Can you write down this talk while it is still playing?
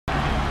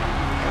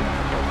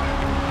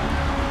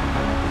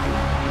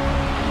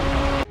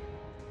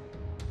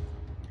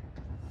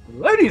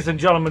Ladies and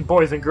gentlemen,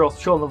 boys and girls,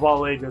 children of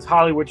all ages,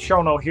 Hollywood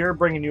Showno here,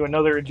 bringing you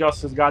another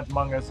Injustice Gods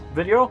Among Us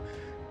video.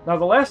 Now,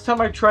 the last time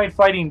I tried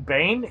fighting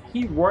Bane,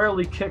 he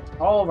royally kicked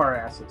all of our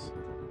asses.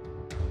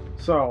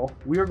 So,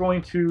 we are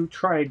going to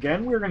try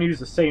again. We're going to use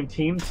the same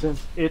team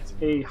since it's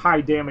a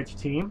high damage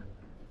team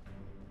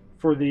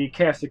for the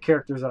cast of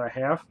characters that I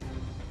have.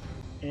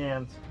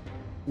 And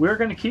we're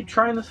going to keep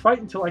trying this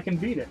fight until I can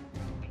beat it.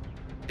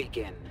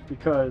 Begin.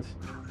 Because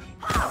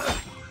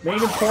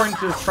main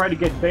importance is try to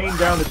get Bane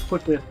down as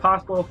quickly as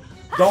possible.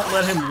 Don't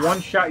let him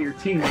one-shot your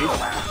teammates,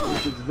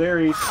 which is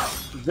very,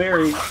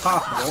 very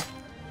possible.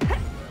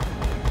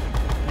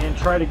 And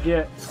try to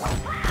get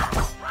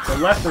the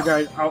lesser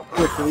guys out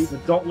quickly,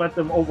 but don't let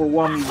them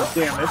overwhelm you with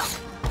damage.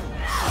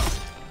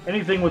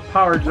 Anything with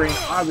power drain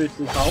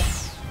obviously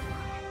helps.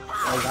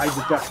 Like I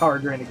just got power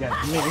drain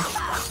against me.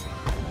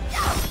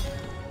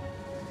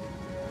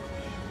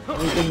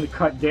 Anything to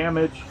cut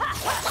damage.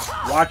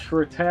 Watch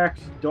for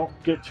attacks. Don't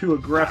get too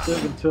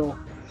aggressive until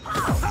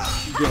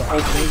you get an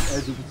opening.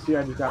 As you can see,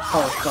 I just got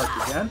power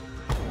sparks again.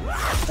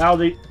 Now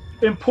the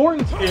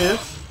importance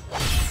is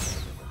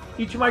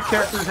each of my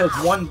characters has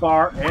one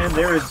bar, and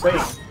there is Bane.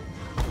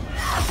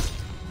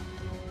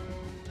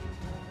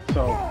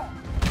 So,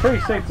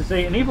 pretty safe to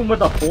say. And even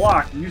with a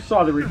block, you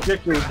saw the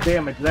ridiculous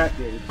damage that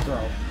did.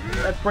 So,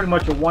 that's pretty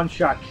much a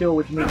one-shot kill,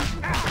 which means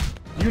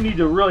you need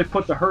to really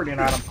put the hurt in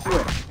on him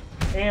quick.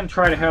 And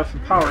try to have some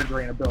power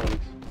drain abilities.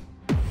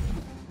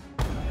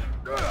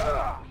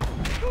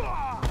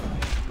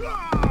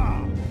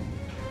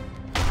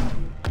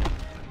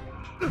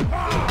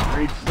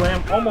 Rage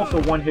Slam, almost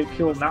a one-hit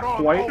kill, not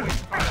quite.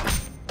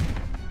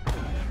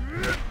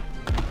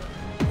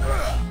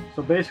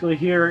 So basically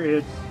here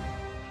it's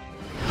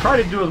try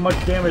to do as much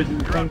damage as you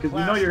can because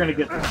you know you're going to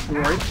get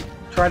destroyed.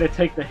 Try to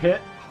take the hit.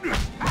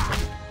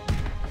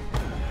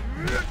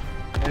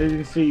 As you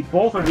can see,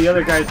 both of the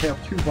other guys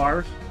have 2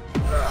 bars.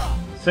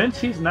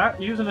 Since he's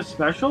not using a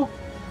special,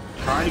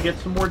 try to get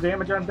some more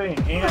damage on Bane.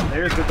 And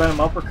there's the Venom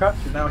uppercut,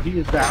 so now he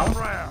is down.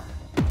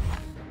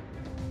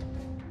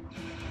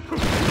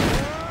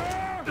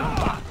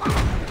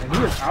 And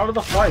he is out of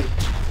the fight.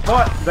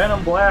 But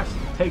Venom Blast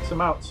takes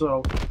him out,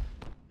 so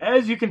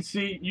as you can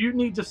see, you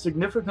need to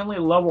significantly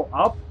level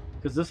up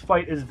because this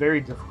fight is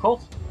very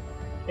difficult.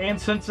 And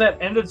since that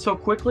ended so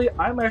quickly,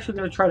 I'm actually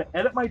going to try to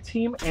edit my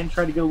team and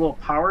try to get a little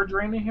power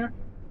drain in here.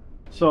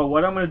 So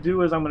what I'm going to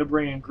do is I'm going to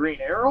bring in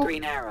Green Arrow.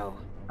 Green Arrow.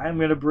 I'm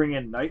going to bring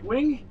in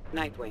Nightwing.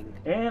 Nightwing.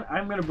 And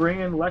I'm going to bring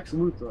in Lex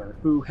Luthor,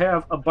 who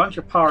have a bunch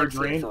of power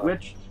drain,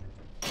 which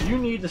you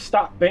need to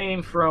stop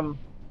Bane from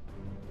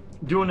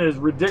doing his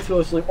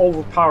ridiculously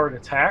overpowered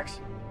attacks.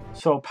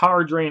 So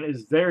power drain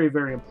is very,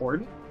 very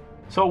important.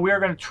 So we are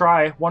going to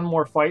try one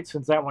more fight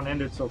since that one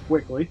ended so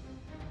quickly.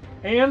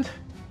 And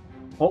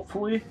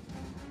hopefully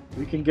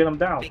we can get him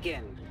down.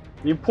 Begin.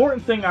 The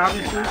important thing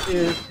obviously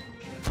is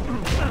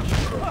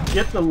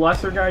get the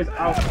lesser guys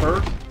out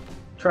first.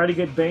 Try to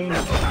get Bane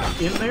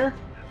in there.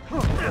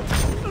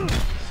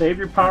 Save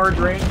your power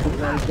drain because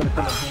that is going to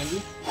come in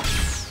handy.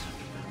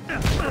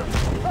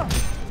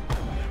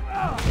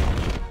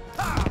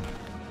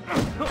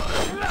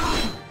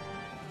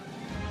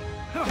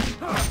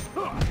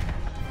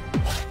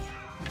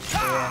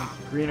 And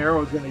Green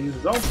Arrow is going to use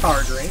his own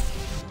power drain.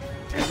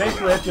 And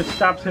basically that just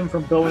stops him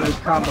from building his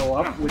combo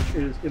up, which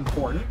is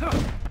important.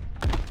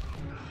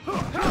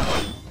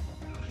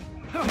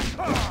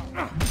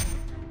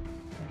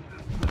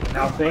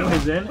 Now Bane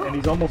is in, and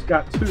he's almost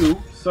got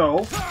 2,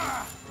 so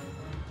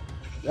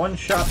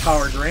one-shot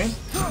power drain.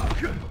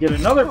 Get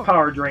another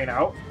power drain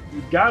out.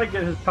 You've got to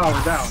get his power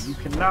down. You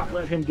cannot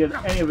let him get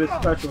any of his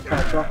special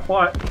attacks off,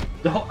 but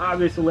don't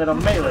obviously let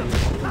him melee you,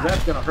 because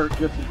that's going to hurt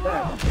just as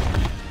bad.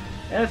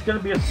 And it's going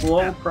to be a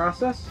slow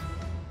process.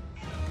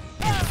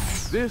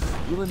 This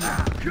will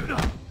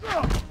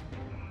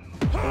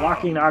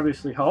Blocking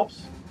obviously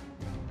helps.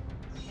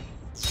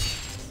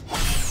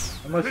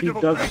 Unless he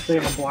does the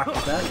same on block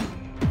attack.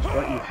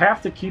 But you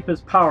have to keep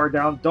his power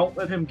down. Don't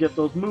let him get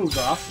those moves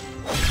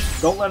off.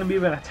 Don't let him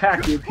even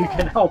attack you if you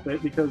can help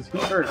it, because he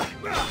hurts.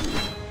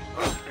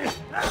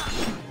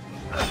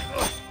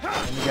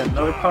 And you got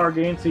another power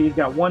gain, so you've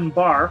got 1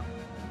 bar.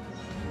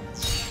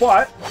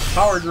 But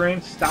power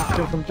drain stops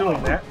him from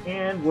doing that,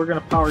 and we're going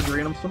to power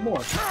drain him some more.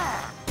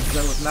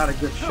 That was not a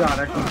good shot,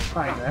 I couldn't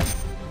find that.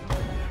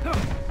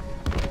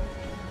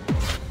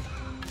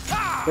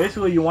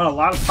 Basically, you want a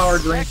lot of power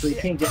drain so you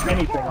can't get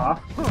anything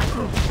off.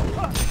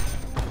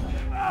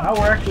 Now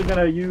we're actually going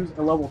to use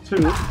a level 2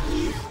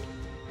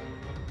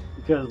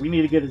 because we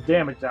need to get his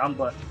damage down,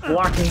 but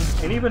blocking,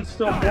 and even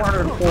still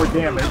 404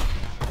 damage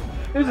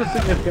is a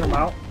significant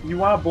amount. You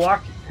want to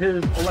block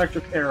his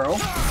electric arrow.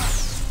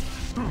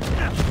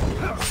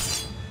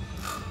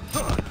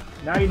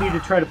 Now you need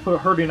to try to put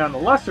hurting on the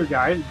lesser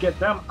guys, get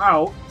them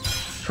out,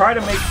 try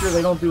to make sure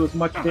they don't do as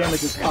much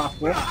damage as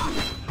possible.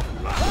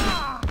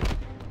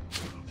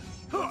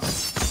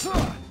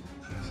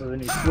 So then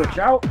you switch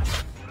out.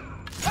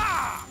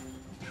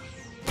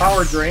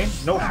 Power drain,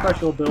 no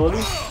special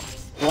ability.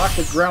 Block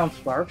the ground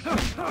sparks.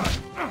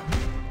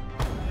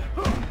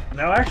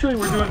 Now, actually,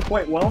 we're doing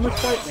quite well in this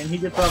fight, and he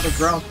gets off a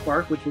ground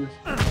spark, which is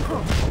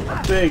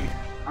a big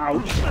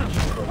ouch.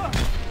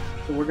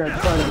 So we're going to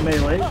try to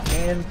melee,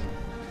 and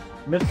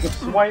miss the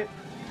swipe.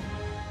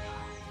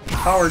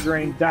 Power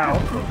drain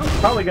down.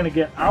 Probably going to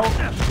get out,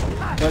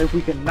 but if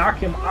we can knock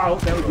him out,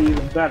 that would be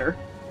even better.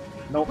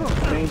 Nope,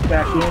 Bane's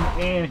back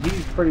in, and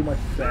he's pretty much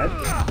dead.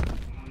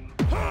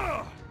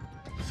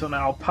 So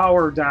now,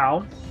 power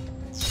down.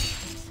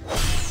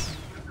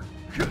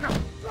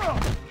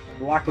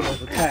 Blocking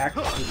those attacks,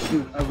 which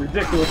do a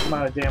ridiculous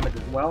amount of damage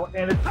as well,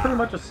 and it's pretty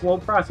much a slow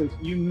process.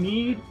 You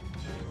need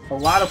a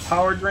lot of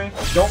power drain.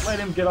 Don't let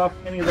him get off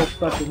any of those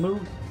special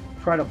moves.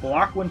 Try to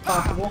block when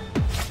possible.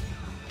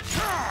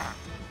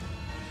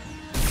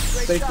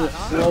 It's basically a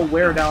slow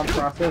wear down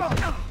process,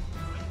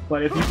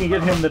 but if you can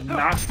get him to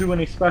not do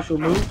any special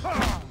moves,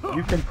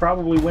 you can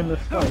probably win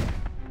this fight.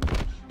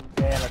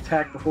 And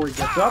attack before he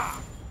gets up,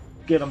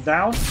 get him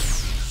down.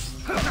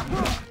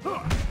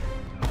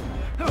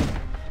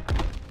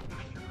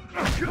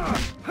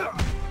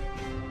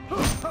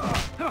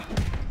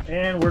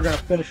 And we're going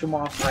to finish him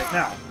off right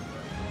now.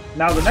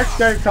 Now the next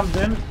guy who comes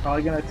in is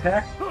probably going to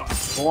attack,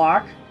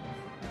 block.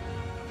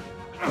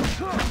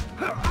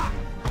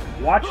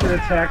 Watch your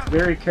attacks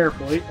very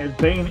carefully as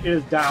Bane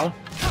is down.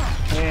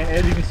 And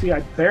as you can see, I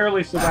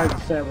barely survived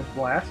the Savage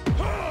Blast.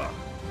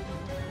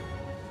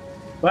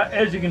 But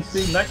as you can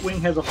see,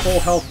 Nightwing has a full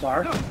health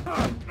bar.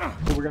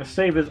 So we're going to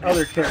save his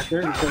other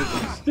character because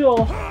he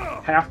still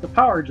half the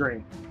power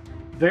drain.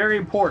 Very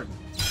important.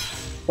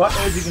 But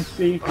as you can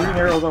see, Green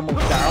Arrow's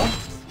almost down.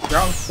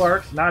 Ground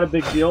Spark's not a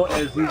big deal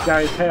as these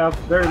guys have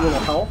very little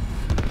health.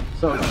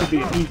 So it should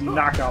be an easy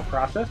knockout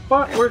process.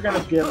 But we're going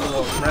to get a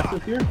little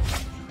aggressive here.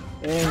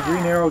 And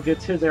Green Arrow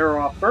gets his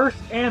arrow off first.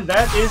 And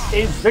that is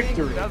a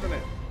victory.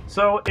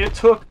 So it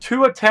took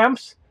 2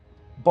 attempts,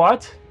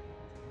 but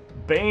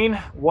Bane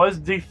was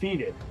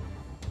defeated.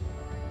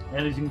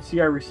 And as you can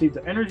see, I received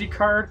an energy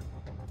card.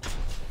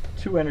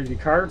 2 energy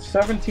cards.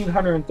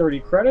 1,730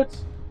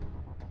 credits.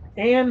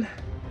 And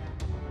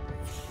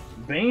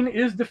Bane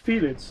is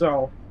defeated.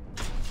 So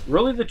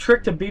really the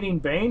trick to beating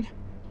Bane,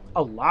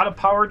 a lot of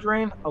power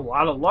drain, a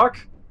lot of luck,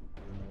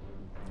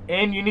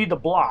 and you need to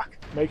block.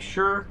 Make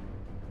sure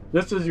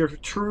this is your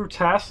true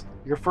test,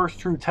 your first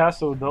true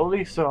test of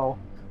ability, so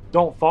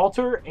don't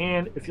falter.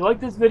 And if you like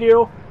this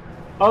video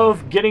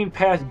of getting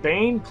past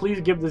Bane,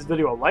 please give this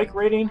video a like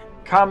rating,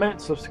 comment,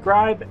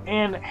 subscribe,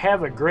 and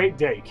have a great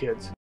day,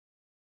 kids.